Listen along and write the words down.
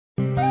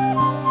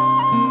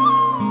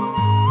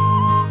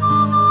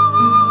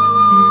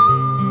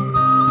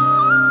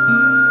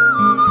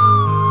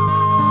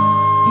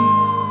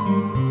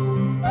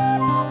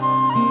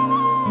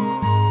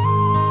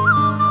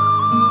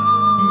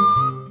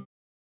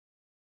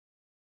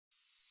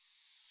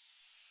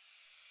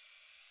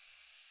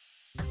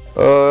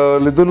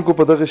لیدونکو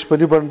په دغه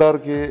شپني بنډار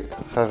کې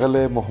ښاغلی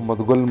محمد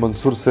ګل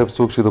منصور صاحب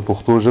څوک چې د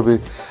پښتو ژبې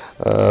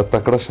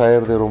تکړه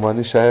شاعر دی،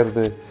 روماني شاعر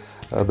دی،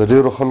 د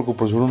ډېرو خلکو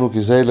په زړونو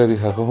کې ځای لري،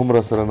 هغه هم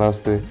را سره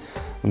ناست دی.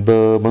 د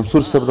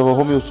منصور صاحب نه به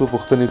هم یو څو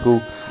پوښتنې کوو.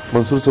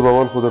 منصور صاحب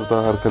اول خو درته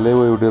هرکلی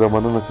وایو، ډېره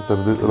مننه چې تر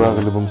دې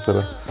راغلي به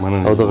سره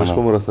او دغه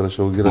شپه مو را سره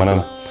شوګي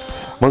راکړه.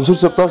 منصور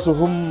صاحب تاسو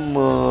هم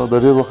د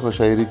ډېر وخت نه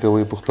شاعري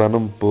کوئ، پښتانه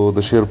هم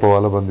د شعر په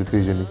واله باندې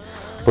پېژني.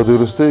 په دې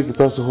وروستیو کې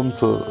تاسو هم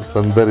څه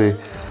سندرې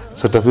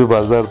سټپي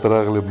بازار ته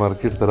راغلي،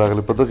 مارکیټ ته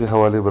راغلي، په دغې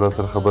حوالې به را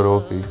سره خبره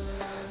وکړئ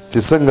چې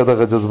څنګه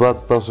دغه جذبات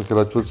تاسو کې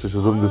راچول شي چې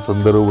زه هم دې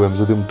سندره ووایم،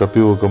 زه دې هم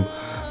ټپي وکړم.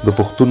 د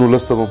پښتون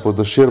ولس ته مو په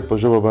د شعر په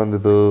ژبه باندې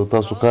د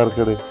تاسو کار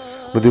کړی،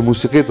 نو د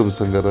موسیقۍ ته هم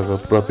څنګه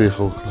را پېښه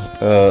وکړه؟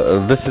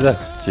 داسې ده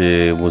چې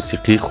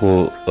موسیقي خو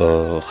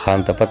خان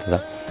ته پته ده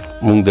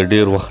مونږ د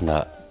ډېر وخت نه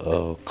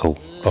کوو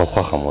او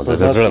خوښه مو ده، د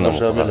زړه نه مو.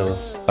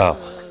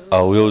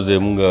 او یو ځای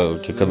مونږ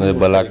چې کوم دی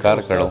بلا کار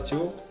کړو،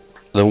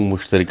 زموږ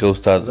مشترکه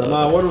استاد، زما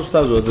اول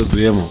استاد و، د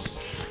دویمو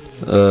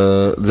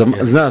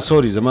نه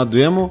سوري زما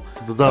دویمو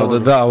او د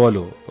ده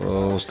اولو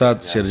استاد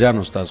شیرجان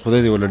استاد،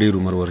 خدای دې ورله ډېر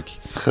عمر ورکړي.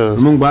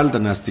 موږ به هلته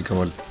ناستې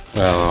کول.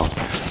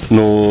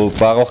 نو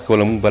په هغه وخت کې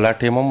ورله موږ بلا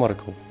ټیم هم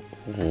ورکوو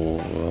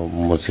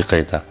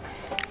موسیقۍ ته،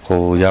 خو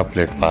یا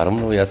پلیټ فارم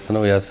نو یا څه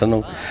نو یا څه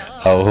نو،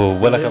 او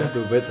بله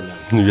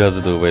بیا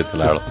زه دوبۍ ته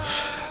لاړم.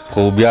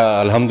 خو بیا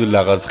الحمدلله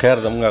هغه خیر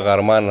زموږ هغه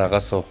ارمان هغه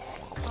څه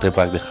خدای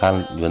پاک د خان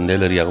ژوندی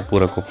لري هغه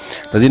پوره کړو.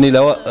 د دې نه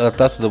علاوه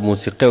تاسو د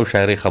موسیقۍ او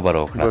شاعرۍ خبره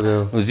وکړه.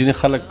 نو ځینې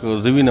خلک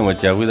زه وینم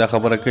چې هغوی دا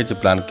خبره کوي چې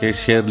پلان کې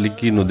شعر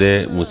لیکي نو د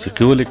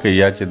موسیقي ولیکي،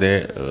 یا چې د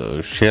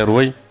شعر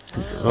وایي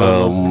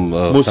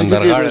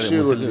سندرغاړی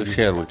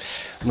شعر وایي.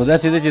 نو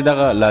داسې دی چې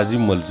دغه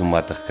لازم ملزوم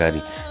ماته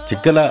ښکاري چې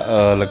کله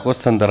لکه اوس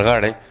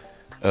سندرغاړی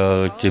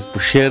چې په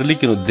شعر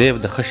لیکي نو دی د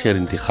ښه شعر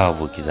انتخاب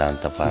وکړي ځان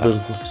ته لپاره.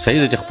 صحیح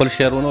ده چې خپل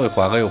شعر ونه وایي،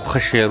 خو هغه یو ښه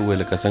شعر وایي،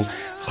 لکه څنګه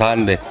خان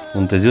دی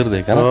منتظر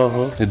دی که نه،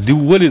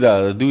 دوی ولې د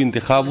دوی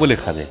انتخاب ولې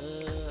ښه دی،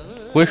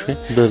 پوه شوې؟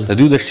 د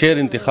دوی د شعر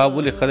انتخاب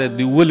ولې ښه دی،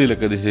 دوی ولې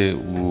لکه داسې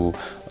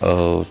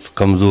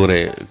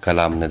کمزوری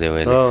کلام نه دی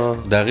ویلی.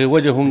 د هغې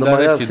وجه هم دا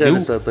ده چې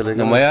دوی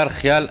د معیار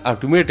خیال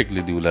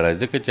اټومیټکلی دوی له راځي،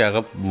 ځکه چې هغه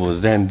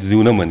ذهن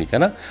دوی نه مني که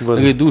نه،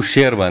 ځکه دوی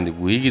شعر باندې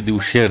پوهېږي، دوی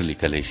شعر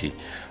لیکلی شي.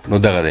 نو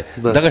دغه دی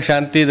دغه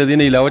شانتې د دې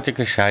نه علاوه چې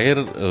که شاعر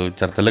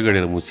چېرته لږه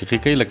ډېره موسیقي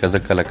کوي، لکه زه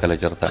کله کله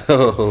چېرته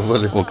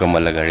وکړم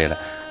لږه ډېره،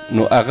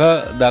 نو هغه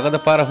د هغه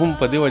دپاره هم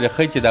په دې وجه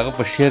ښایي چې د هغه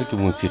په شعر کې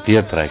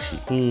موسیقیت راشي،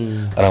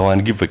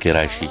 روانګي پکې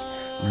راشي،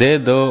 د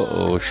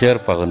شعر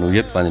په هغه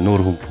نوعیت باندې نور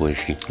هم پوه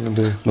شي.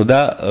 نو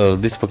دا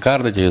داسې پکار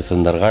ده چې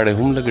سندرغاړی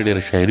هم لږه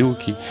ډېره شاعري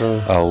وکړي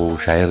او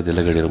شاعر دې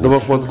لږه ډېره. د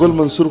محمد ګل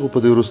منصور خو په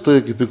دې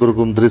وروستیو کې فکر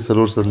کوم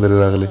 3-4 سندرې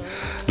راغلې،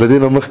 له دې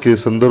نه مخکې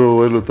سندرو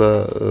ویلو ته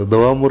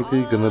دوام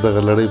ورکوي که نه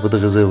دغه لړۍ په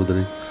دغه ځای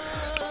ودرېږي؟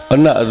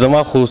 نه،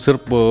 زما خو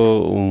صرف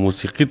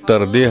موسیقي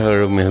تر دې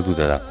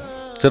محدوده ده،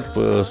 صرف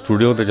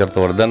سټوډیو ته چېرته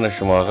وردننه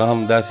شم هغه هم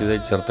داسې دی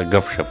چې چېرته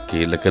ګپ شپ کې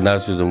لکه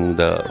ناست یو زموږ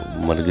د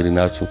ملګري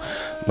ناست یو،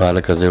 نو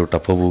هلکه زه یو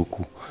ټپه به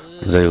وکړو،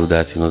 زه یو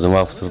داسې، نو زما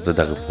خو صرف د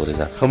دغه پورې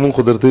ده. همون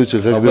خو درته ویل چې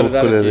غږ دې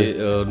ښکلی دی.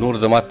 نور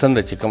زما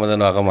تنده چې کومه ده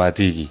نو هغه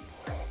ماتېږي.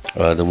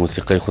 د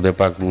موسیقۍ خدای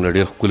پاک موږ له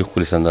ډېر ښکلي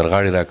ښکلي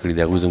سندرغاړي راکړي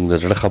دي، هغوی زموږ د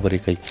زړه خبرې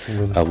کوي،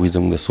 هغوی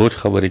زموږ د سوچ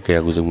خبرې کوي،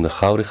 هغوی زموږ د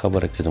خاورې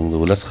خبره کوي، زموږ د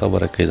ولس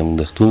خبره کوي، زموږ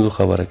د ستونزو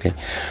خبره کوي،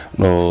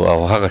 نو او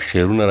هغه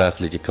شعرونه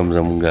راخلي چې کوم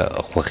زموږ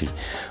خوښي.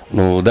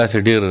 نو داسې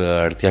ډېر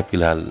اړتیا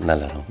فلحال نه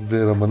لرم.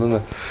 ډېره مننه.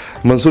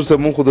 منصور صاحب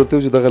مونږ خو درته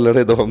ویل چې دغه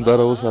لړۍ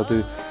دوامداره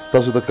وساتئ.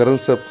 تاسو د کرن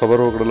صاحب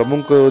خبره وکړله،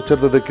 مونږ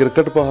چېرته د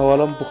کرکټ په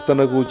حواله هم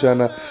پوښتنه کوو چا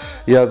نه،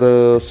 یا د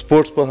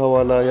سپورټس په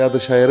حواله، یا د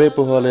شاعرۍ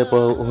په حواله، په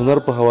هنر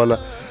په حواله،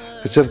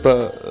 که چېرته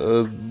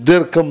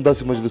ډېر کم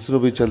داسې مجلسونه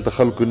به وي چې هلته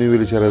خلکو نه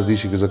ویلي چې راځي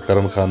شي که زه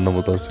کرن خان نه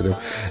متاثر یم،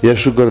 یا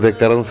شکر دی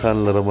کرن خان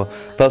لرم.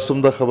 تاسو هم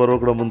دا خبره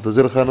وکړه،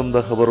 منتظر خان هم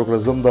دا خبره وکړه،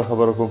 زه هم دا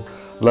خبره کوم.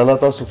 لالا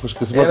تاسو خوش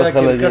قسمته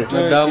خلک یې چې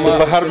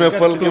په هر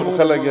محفل کې مو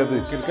خلک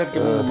یادوي. کرکټ کې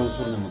مونږ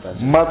منصور نه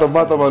متاثر.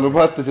 ماته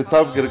معلومات ته چې تا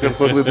هم کرکټ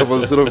خوښ دی، ته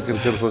منصور هم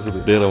کرکټ خوښ دی.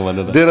 ډېره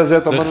مننه. ډېره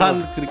زیاته مننه. خان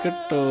کرکټ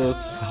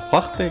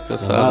خوښ دی که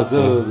زه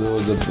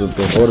د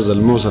پېښور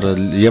زلمو سره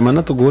یم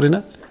نه، ته ګورې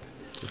نه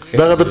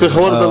دغه د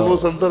پېښور زلمو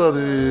سندره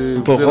دی.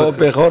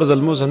 پېښور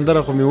زلمو سندره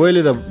خو مې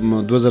ویلې ده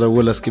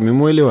 2019 کې مې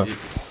ویلې وه.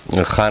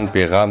 خان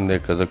پیغام دی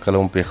که زه کله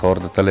هم پېښور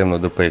ته تللی یم نو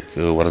د په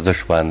ورزش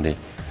باندې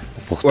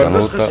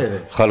پښتنو ته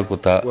خلکو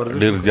ته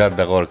ډېر زیات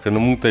دغه ورکړ. نو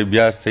موږ ته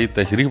بیا صحیح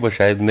تشریح به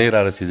شاید نه را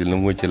رسېدلی، نو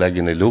موږ چې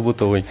لاګې نه لوبو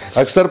ته وایي.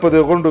 اکثر په دې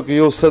غونډو کې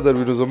یو صدر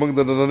وي، نو زموږ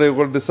د نننۍ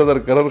غونډې صدر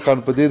کرن خان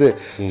په دې دی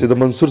چې د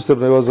منصور صاحب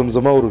نه یوه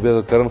زمزمه ورو، بیا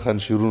د کرن خان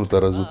شعرونو ته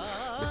راځو.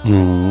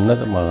 نه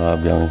ده ما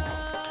بیا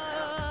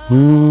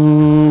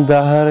د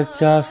هر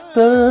چا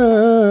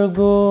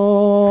سترګو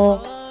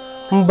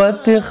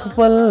بد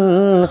خپل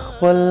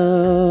خپل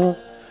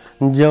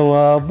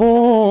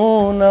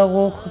جوابونه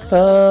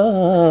غوښته،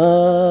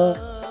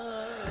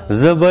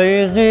 زه به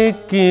یې غېږ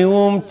کې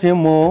وم چې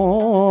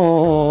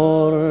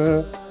مور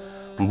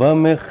به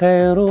مې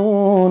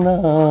خیرونه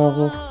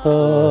غوښته،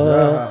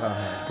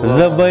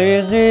 زه به یې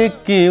غېږ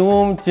کې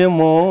وم چې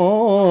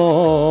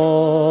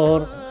مور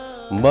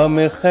به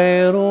مې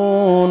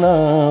خیرونه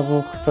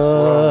غوښته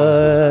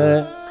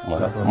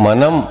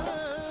منم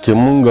چې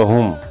مونږ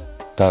هم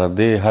تر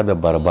دې حده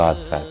برباد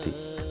ساتي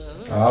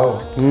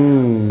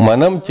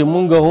منم چې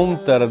مونږ هم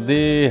تر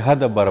دې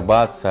حده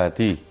برباد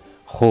ساتي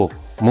خو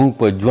مونږ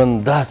په ژوند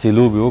داسې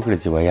لوبې وکړې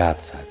چې به یاد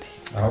ساتي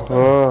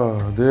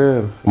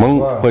مونږ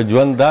په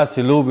ژوند داسې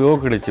لوبې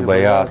وکړې چې به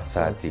یاد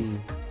ساتي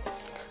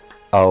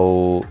او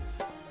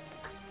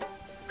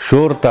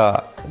شور ته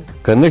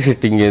که نشي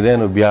ټینګېدی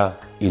نو بیا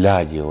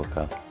علاج یې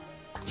وکړه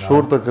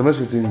شور ته که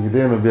نشي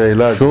ټینګېدی نو بیا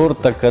علاج شور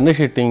ته که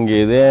نشي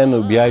ټینګېدی نو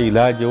بیا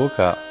علاج یې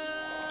وکړه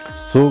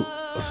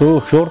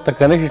شور ته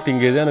که نشي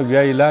ټینګېدی نو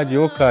بیا علاج یې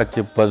وکړه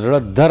چې په زړه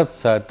درد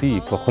ساتي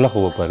په خوله خو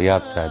به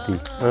فریاد ساتي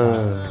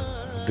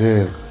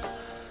ډېر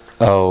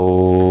او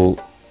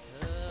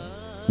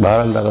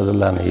بهرحال دا غزل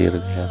لا نه هېر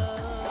دی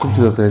کوم چې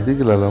درته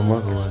یادېږي لالا ما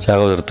چې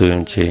هغه درته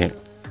ویم چې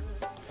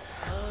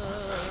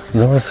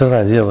زما سره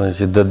راځي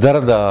چې د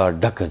درده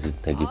ډکه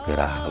زندګي پرې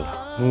راغله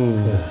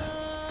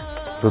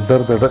د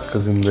درده ډکه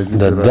زندګي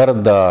د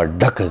درده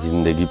ډکه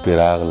زندګي پرې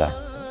راغله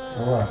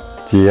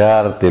چې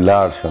یار دې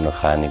لاړ شو نو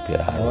خانې پرې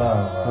راغله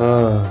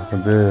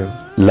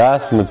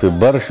لاس مې پرې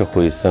بر شو خو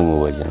یې څنګه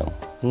ووجنم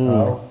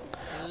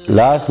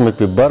لاس مې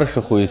پرې بر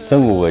شو خو یې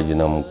څنګه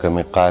ووجنم که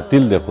مې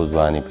قاتل دی خو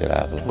ځواني پرې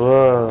راغله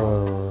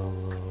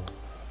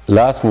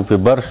لاس مې پرې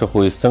بر شو خو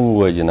یې څنګه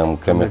ووجنم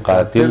که مې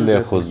قاتل دی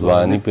خو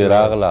ځواني پرې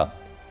راغله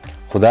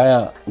خدایا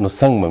نو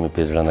څنګه به مې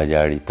پرې زړه نه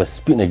جاړي په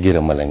سپینه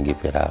ږیره ملنګي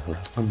پرې راغله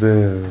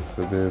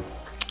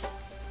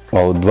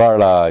او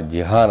دواړه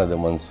جهانه د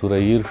منصوره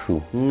هیر شو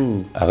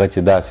هغه چې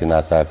داسې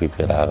ناڅاپي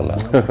پرې راغله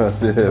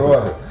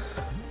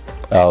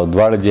او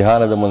دواړه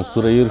جهانه د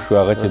منصوره هیر شو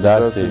هغه چې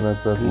داسې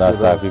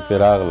ناڅاپي پرې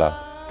راغله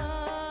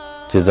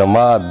چې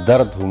زما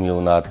درد هم یو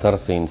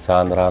ناترسه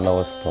انسان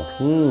رانوستو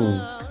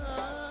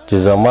چې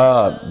زما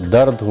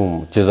درد هم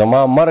چې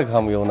زما مرګ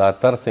هم یو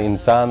ناترسه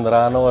انسان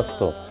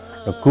رانوستو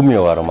نو کوم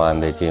یو ارمان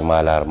دی چې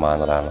مال ارمان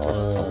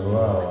رانوستو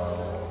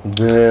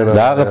د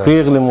هغه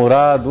پیغلې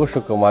مراد وشو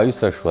که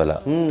مایوسه شوله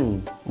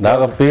د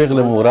هغه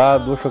پیغلې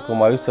مراد وشو که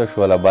مایوسه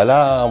شوله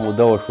بلا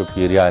موده وشوه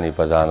پیریانې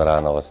په ځان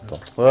رانوستو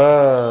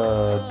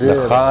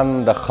د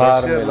خان د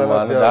خار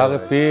مېلمانه د هغه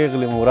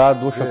پیغلې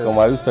مراد وشو که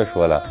مایوسه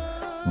شوله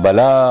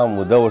بلا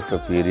موده وشوه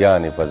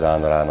پیریانې په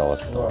ځان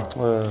رانوستو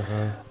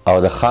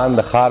او د خان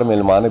د خار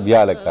مېلمانه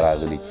بیا لکه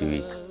راغلي چې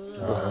وي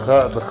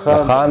د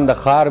خان د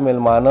خار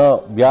مېلمانه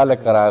بیا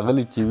لکه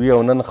راغلي چې وي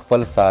او نن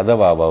خپل ساده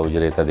بابا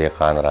حجرې ته دې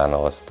خان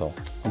رانوستو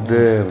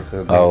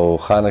او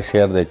خانه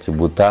شعر دی چې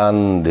بوتان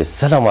د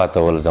سله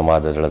ماتول زما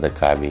د زړه د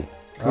کعبې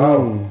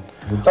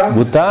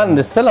بوتان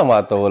د سله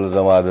ماتول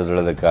زما د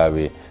زړه د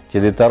کعبې چې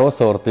د تر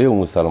اوسه ورته یو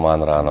مسلمان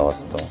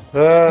رانوستو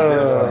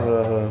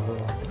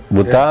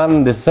بوتان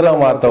د سله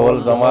ماتول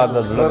زما د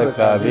زړه د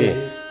کعبې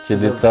چې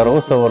د تر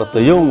اوسه ورته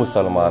یو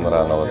مسلمان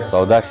رانوستو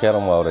او دا شعر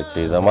مو واوره چې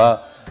زما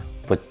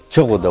په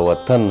چغو د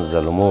وطن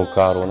ظلمو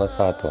کار ونه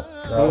ساتو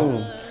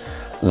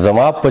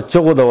زما په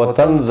چغو د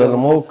وطن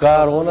ظلمو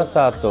کار ونه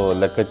ساتو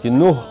لکه چې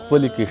نوح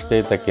خپلې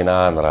کښتۍ ته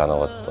کنعان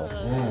رانوستو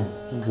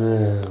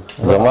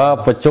زما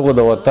په چغو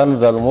د وطن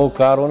ظلمو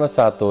کار ونه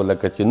ساتو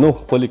لکه چې نوح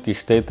خپلې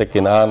کښتۍ ته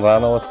کنعان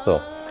رانوستو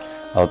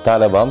او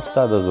طالب هم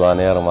ستا د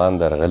ځوانۍ ارمان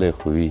درغلی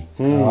خو وي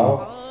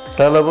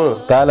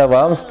طالب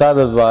هم ستا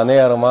د ځوانۍ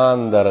ارمان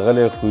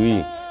درغلی خو وي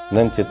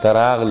نن چې ته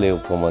راغلی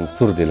په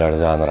منصور دې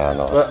لړزان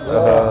رانوستو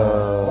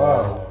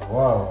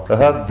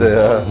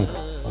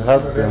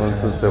حد دی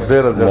منصور صاحب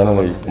ډېره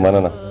زیاته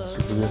مننه